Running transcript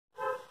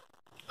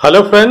Hello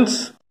friends,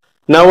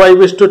 now I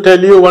wish to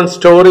tell you one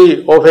story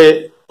of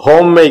a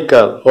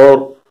homemaker or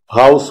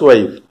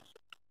housewife.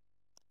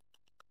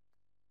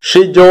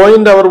 She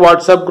joined our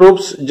WhatsApp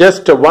groups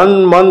just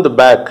 1 month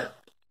back.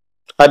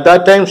 At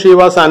that time she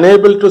was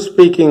unable to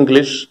speak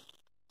English,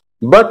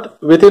 but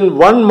within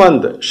 1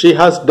 month she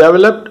has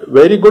developed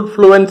very good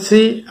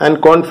fluency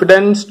and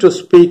confidence to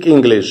speak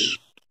English.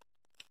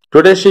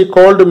 Today she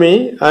called me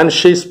and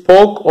she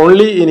spoke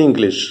only in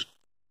English.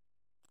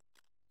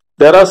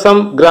 There are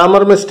some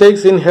grammar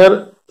mistakes in her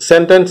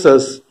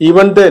sentences.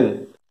 Even then,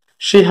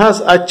 she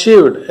has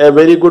achieved a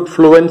very good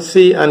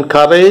fluency and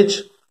courage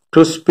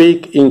to speak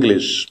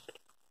English.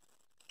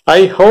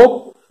 I hope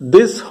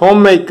this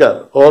homemaker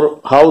or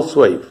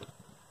housewife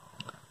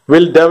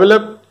will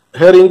develop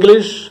her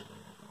English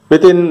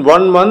within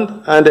 1 month,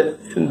 and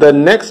the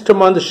next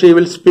month she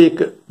will speak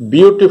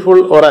beautiful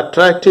or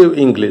attractive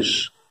English.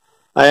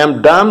 I am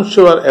damn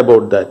sure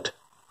about that.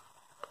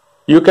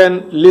 You can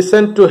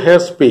listen to her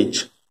speech.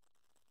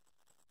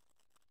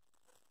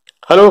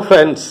 Hello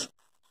friends,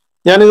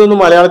 ഞാനിതൊന്ന്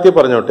മലയാളത്തിൽ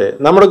പറഞ്ഞോട്ടെ.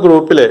 നമ്മുടെ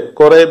ഗ്രൂപ്പിൽ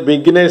കുറെ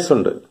beginners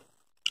ഉണ്ട്.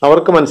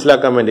 അവർക്ക്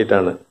മനസ്സിലാക്കാൻ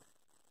വേണ്ടിയിട്ടാണ്.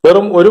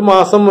 വെറും 1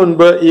 മാസം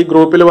മുൻപ് ഈ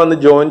ഗ്രൂപ്പിൽ വന്ന്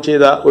ജോയിൻ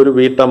ചെയ്ത ഒരു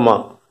വീട്ടമ്മ.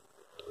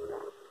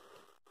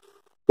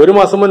 1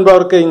 മാസം മുൻപ്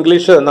അവർക്ക്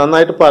ഇംഗ്ലീഷ്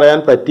നന്നായിട്ട് പറയാൻ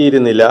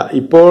പറ്റിയിരുന്നില്ല.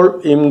 ഇപ്പോൾ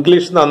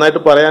ഇംഗ്ലീഷ്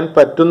നന്നായിട്ട് പറയാൻ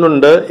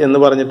പറ്റുന്നുണ്ട് എന്ന്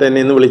പറഞ്ഞിട്ട് എന്നെ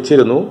ഇന്ന്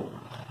വിളിച്ചിരുന്നു.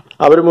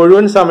 അവർ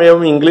മുഴുവൻ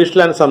സമയവും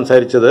ഇംഗ്ലീഷിലാണ്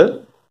സംസാരിച്ചത്.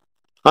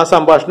 ആ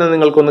സംഭാഷണം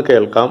നിങ്ങൾക്കൊന്ന്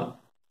കേൾക്കാം.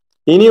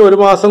 ഇനി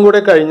 1 മാസം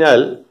കൂടെ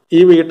കഴിഞ്ഞാൽ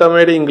ഈ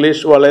വീട്ടമ്മയുടെ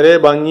ഇംഗ്ലീഷ് വളരെ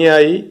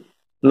ഭംഗിയായി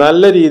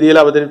നല്ല രീതിയിൽ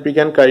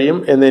അവതരിപ്പിക്കാൻ കഴിയും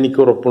എന്ന് എനിക്ക്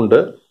ഉറപ്പുണ്ട്.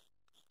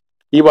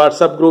 ഈ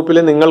വാട്സാപ്പ് ഗ്രൂപ്പിൽ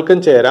നിങ്ങൾക്കും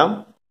ചേരാം.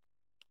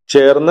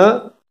 ചേർന്ന്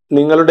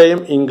നിങ്ങളുടെയും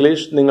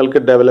ഇംഗ്ലീഷ് നിങ്ങൾക്ക്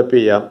ഡെവലപ്പ്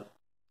ചെയ്യാം.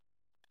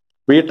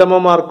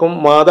 വീട്ടമ്മമാർക്കും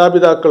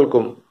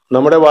മാതാപിതാക്കൾക്കും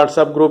നമ്മുടെ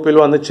വാട്സാപ്പ് ഗ്രൂപ്പിൽ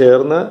വന്ന്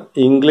ചേർന്ന്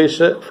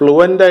ഇംഗ്ലീഷ്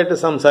ഫ്ലുവൻ്റ് ആയിട്ട്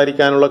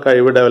സംസാരിക്കാനുള്ള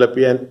കഴിവ്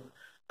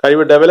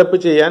ഡെവലപ്പ്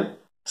ചെയ്യാൻ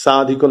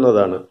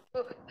സാധിക്കുന്നതാണ്.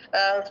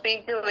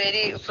 Speak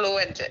very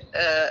fluent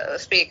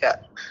speaker.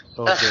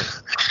 Okay.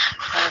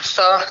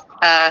 So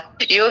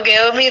you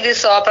gave me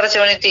this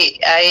opportunity.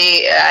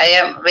 I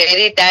am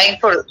very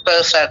thankful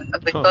person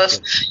because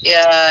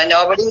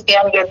nobody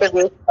can get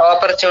this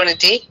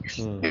opportunity.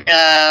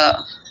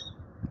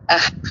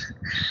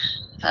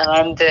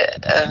 And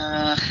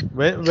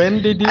when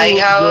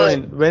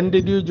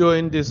did you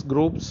join these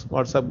groups,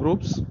 WhatsApp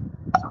groups?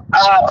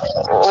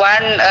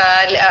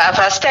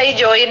 First I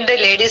joined the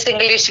ladies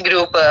English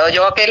group.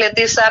 Joke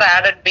Latif sir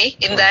added me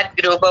in that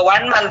group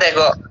 1 month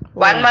ago.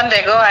 1 month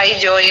ago I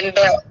joined,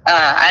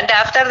 and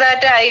after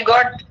that I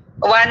got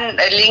one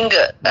link,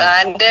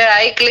 and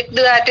I clicked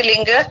that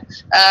link.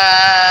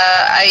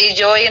 I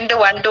joined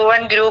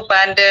 1-to-1 group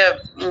and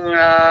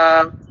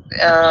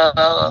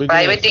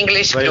private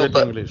English group.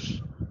 English.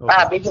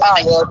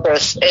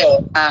 Yes.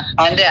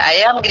 And I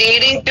am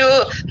greedy to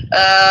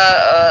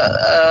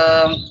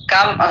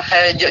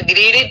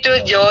greedy to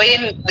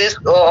join this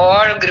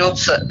all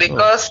groups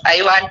because I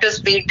want to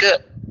speak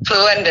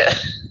fluent.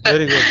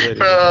 Very good.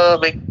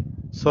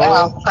 So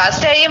first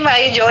time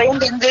I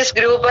joined in this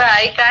group,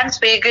 I can't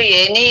speak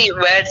any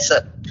words.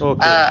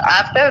 Okay.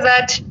 After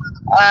that,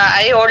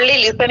 I only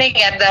listening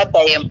at that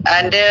time,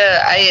 and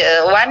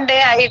one day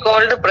I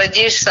called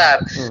Prajesh sir.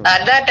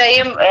 At that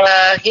time,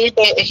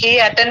 he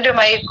attended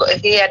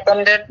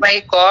my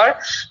call,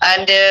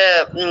 and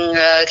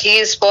he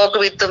spoke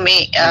with me,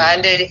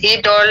 and he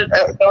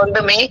told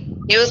me,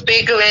 you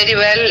speak very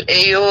well.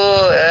 You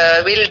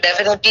will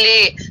definitely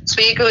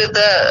speak with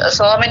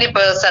so many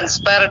persons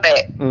per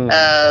day.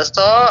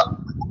 So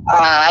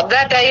at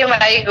that time,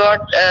 I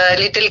got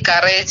little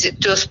courage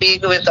to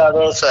speak with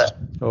others.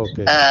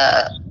 Okay.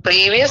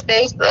 Previous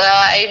days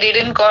I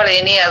didn't call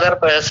any other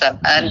person,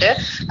 and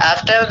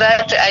after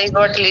that I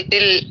got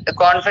little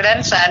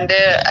confidence and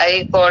I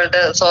called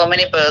so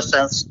many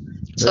persons.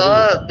 So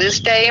this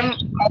time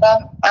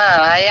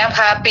I am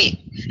happy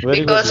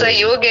because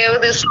you gave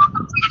this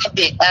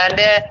opportunity, and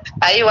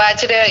I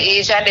watched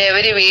each and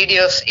every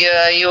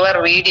your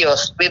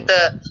videos with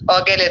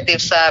OK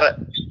Latif sir.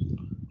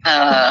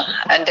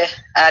 And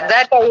at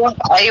that time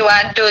I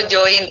want to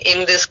join in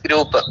this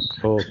group.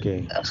 Okay.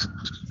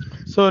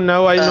 So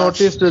now I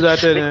noticed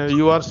that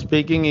you are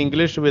speaking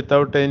English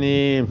without any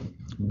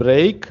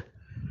break,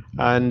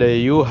 and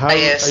you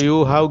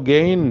have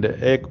gained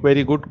a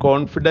very good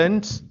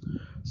confidence.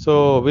 So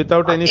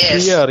without any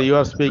fear, you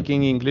are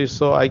speaking English.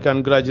 So I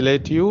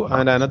congratulate you.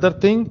 And another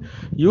thing,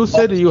 you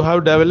said you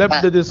have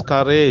developed this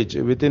courage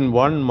within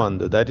 1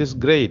 month. That is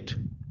great.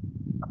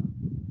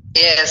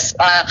 Yes,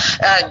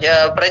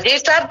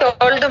 Prajesh sir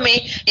told me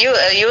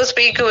you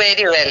speak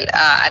very well.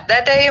 At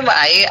that time,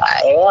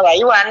 I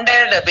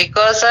wondered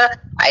because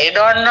I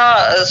don't know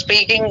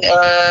speaking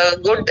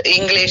good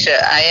English.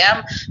 I am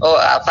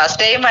first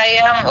time I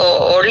am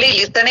only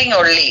listening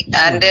only,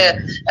 and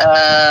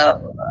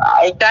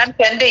I can't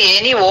send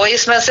any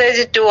voice message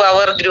to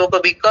our group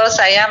because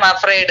I am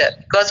afraid,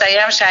 because I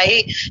am shy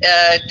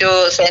to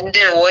send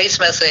a voice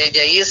message.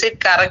 Is it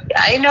correct?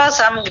 I know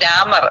some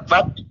grammar,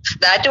 but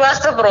that was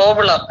the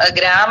problem.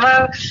 Grammar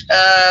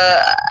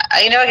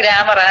I know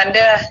grammar, and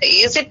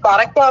is it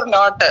correct or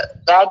not?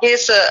 That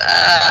is,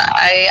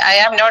 I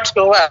am not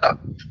sure.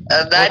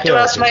 That Okay,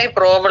 was okay. my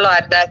problem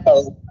at that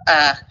time.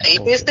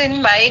 It is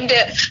in mind.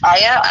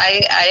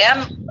 I am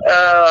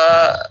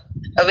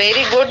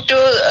very good to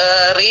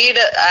read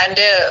and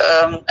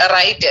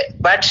write,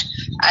 but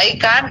I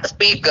can't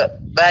speak.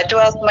 That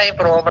was my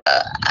problem.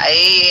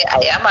 I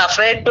am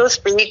afraid to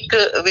speak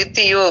with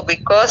you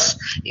because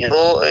you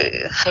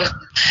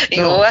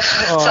No,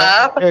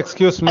 sir.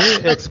 excuse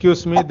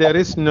me. There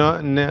is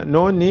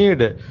no need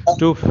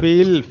to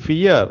feel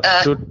fear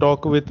to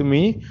talk with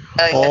me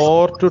Yes.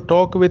 or to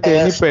talk with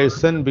any Yes.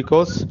 person,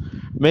 because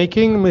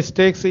making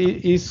mistakes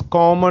is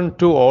common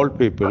to all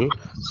people.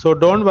 So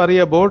don't worry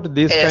about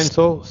these Yes. kinds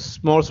of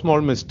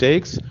small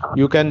mistakes.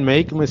 You can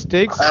make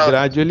mistakes, Oh.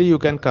 gradually you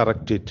can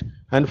correct it,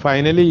 and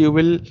finally you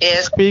will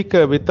Yes. speak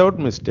without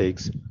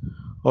mistakes.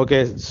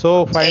 Okay, so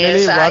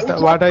finally,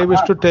 Yes, what I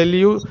wish to tell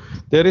you,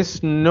 there is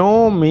no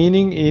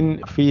meaning in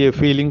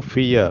feeling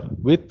fear.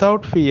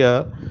 Without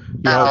fear,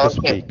 you have to okay.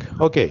 speak.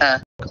 Okay. Uh,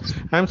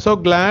 I'm so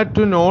glad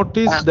to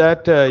notice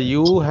that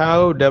you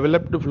have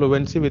developed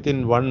fluency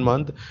within 1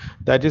 month.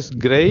 That is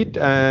great,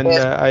 and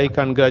Yes. I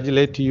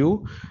congratulate you.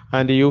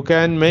 And you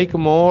can make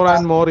more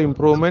and more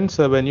improvements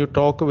when you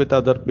talk with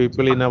other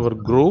people in our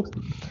group.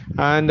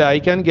 And I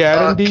can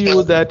guarantee you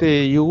Okay. that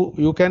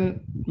you can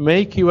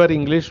make your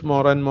English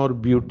more and more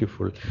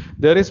beautiful.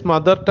 There is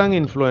mother tongue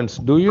influence.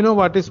 Do you know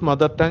what is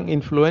mother tongue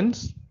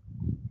influence?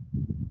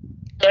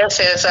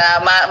 Yes.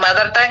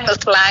 Mother tongue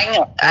slang.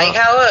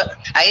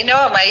 I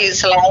know my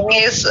slang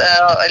is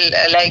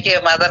like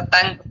a mother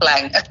tongue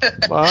slang.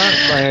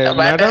 But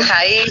Madam,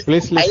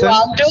 please I listen.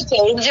 want to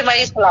change my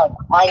slang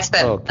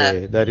accent.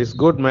 Okay, that is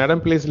good. Madam,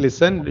 please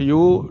listen.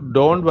 You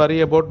don't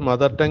worry about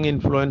mother tongue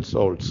influence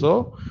also.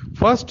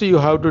 First, you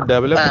have to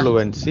develop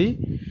fluency.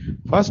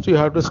 First, you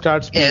have to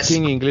start Yes.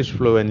 speaking English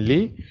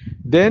fluently.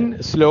 Then,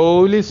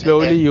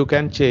 slowly, you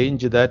can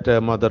change that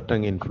mother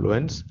tongue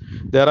influence.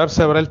 There are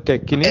several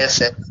techniques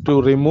Yes. to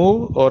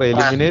remove or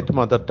eliminate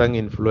mother tongue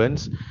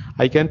influence.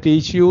 I can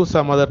teach you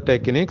some other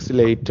techniques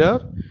later.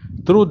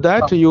 Through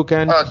that, you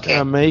can Okay.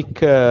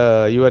 make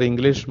your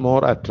English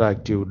more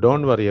attractive.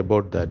 Don't worry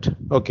about that.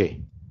 Okay.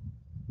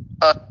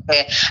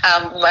 Okay.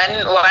 When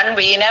one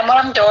Veena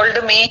mom told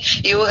me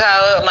you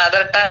have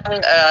mother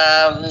tongue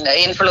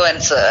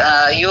influence,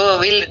 you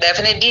will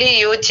definitely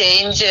you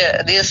change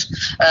this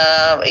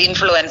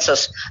influence,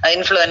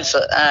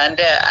 and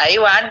I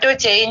want to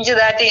change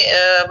that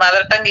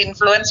mother tongue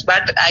influence,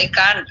 but I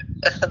can't.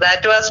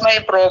 That was my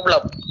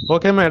problem.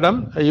 Okay,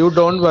 madam, you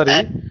don't worry.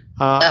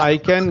 I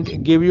can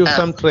give you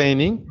some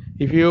training.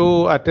 If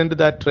you attend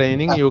that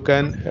training, you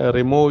can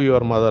remove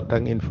your mother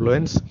tongue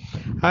influence.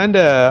 And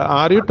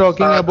are you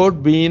talking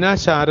about Beena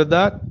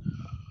Sharada?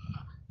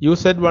 You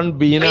said one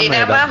Beena, Veena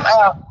madam.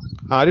 ma'am,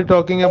 Are you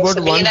talking about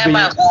one Veena Beena?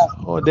 ma'am.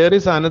 Oh, there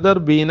is another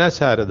Beena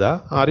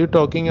Sharada. Are you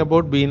talking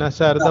about Beena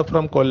Sharada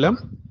from Kollam?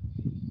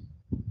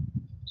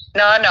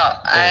 No.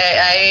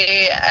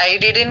 I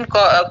didn't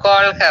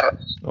call her.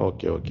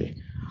 Okay.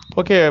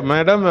 Okay,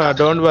 madam,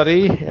 don't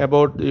worry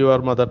about your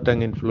mother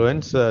tongue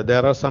influence.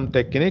 There are some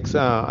techniques.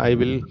 I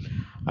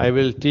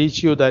will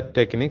teach you that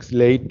techniques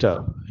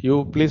later.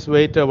 You please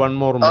wait 1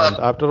 more month.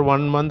 After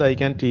 1 month, I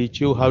can teach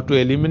you how to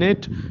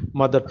eliminate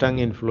mother tongue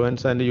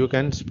influence, and you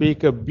can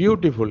speak a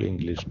beautiful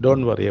English.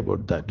 Don't worry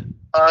about that.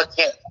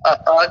 Okay.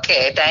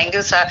 Okay. Thank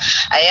you, sir.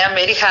 I am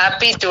very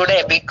happy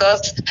today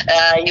because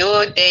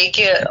you take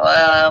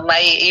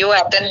you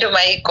attend to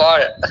my call.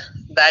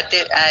 That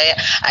is,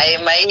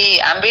 my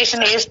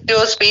ambition is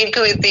to speak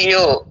with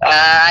you.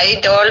 I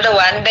told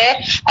one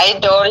day,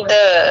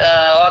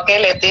 okay,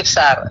 Latif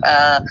sir,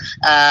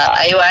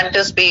 I want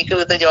to speak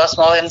with Jos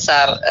Mohan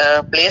sir.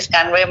 Please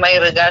convey my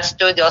regards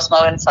to Jos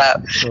Mohan sir.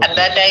 Okay. At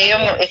that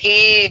time,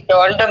 he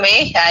told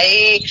me,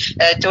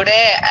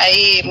 today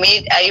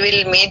I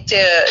will meet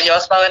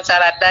Jos Mohan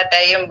sir. At that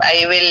time,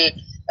 I will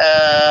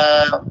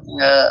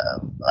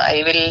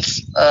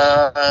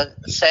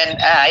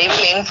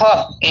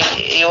inform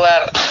your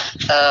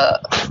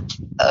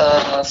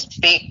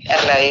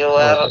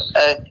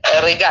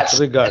regards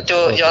to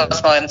Okay.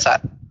 Jos Mohan sir.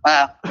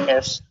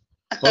 Yes.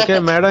 Okay,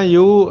 madam,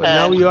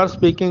 now you are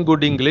speaking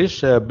good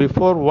English.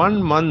 Before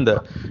 1 month,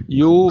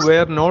 you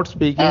were not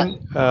speaking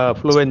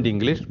fluent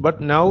English,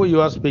 but now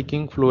you are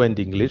speaking fluent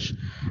English.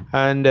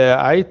 And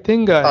I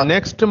think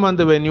next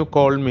month when you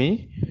call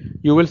me,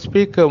 you will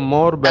speak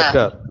more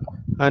better,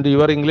 and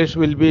your English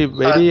will be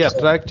very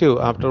attractive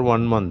after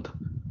 1 month.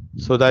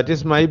 So that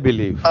is my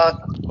belief.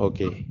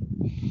 Okay.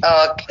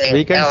 Okay.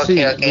 We can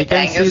see. Okay. We can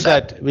Thank you, see sir.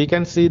 that. We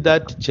can see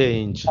that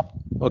change.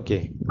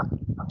 Okay.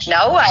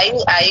 Now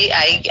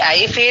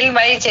I feel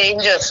my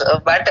changes,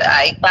 but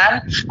I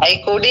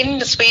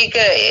couldn't speak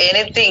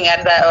anything,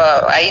 and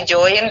I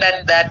joined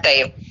at that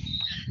time.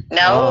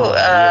 Now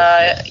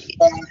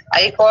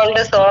I called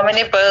so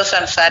many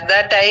persons. At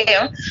that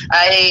time,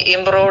 I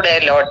improved a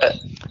lot.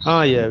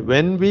 Yeah.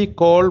 When we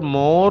call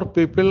more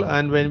people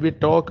and when we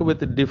talk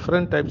with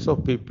different types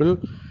of people,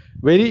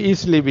 very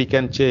easily we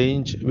can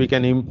change, we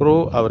can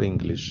improve our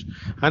English.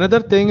 Another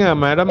thing,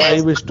 madam,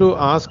 I wish to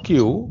ask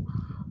you,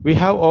 we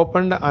have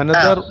opened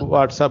another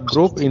WhatsApp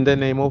group in the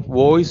name of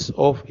Voice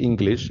of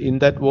English. In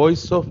that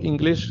Voice of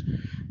English,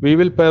 we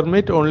will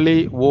permit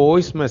only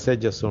voice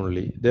messages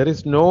only. There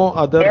is no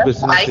other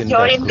business I in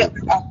that joined. group.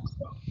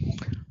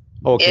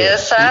 Okay.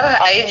 Yes, sir.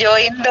 I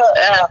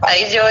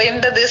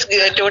joined this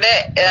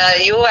today.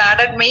 You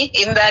added me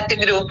in that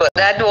group.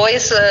 That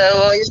voice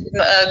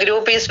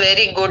group is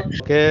very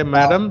good. Okay,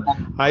 madam,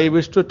 I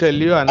wish to tell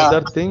you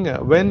another thing.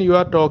 When you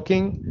are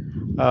talking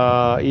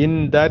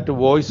in that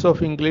Voice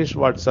of English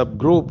WhatsApp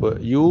group,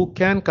 you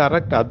can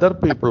correct other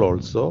people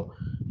also.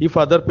 If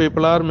other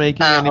people are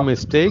making any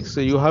mistakes,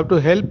 you have to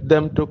help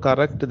them to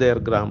correct their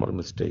grammar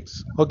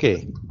mistakes.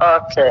 Okay.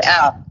 Okay.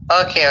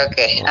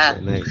 Okay.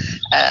 Nice.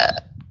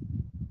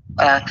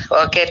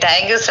 Okay,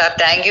 thank you, sir.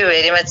 Thank you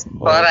very much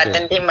for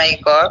attending my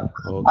call.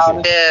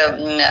 Okay.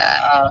 And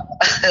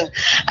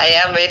I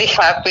am very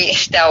happy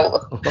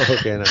now.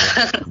 Okay,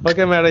 nice.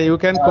 Okay, madam, you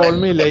can call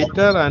me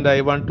later, and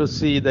I want to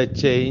see the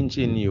change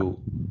in you.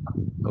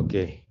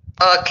 Okay.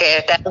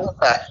 Okay, thank you,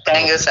 sir.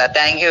 Thank you, sir.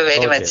 Thank you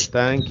very much.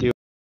 Thank you.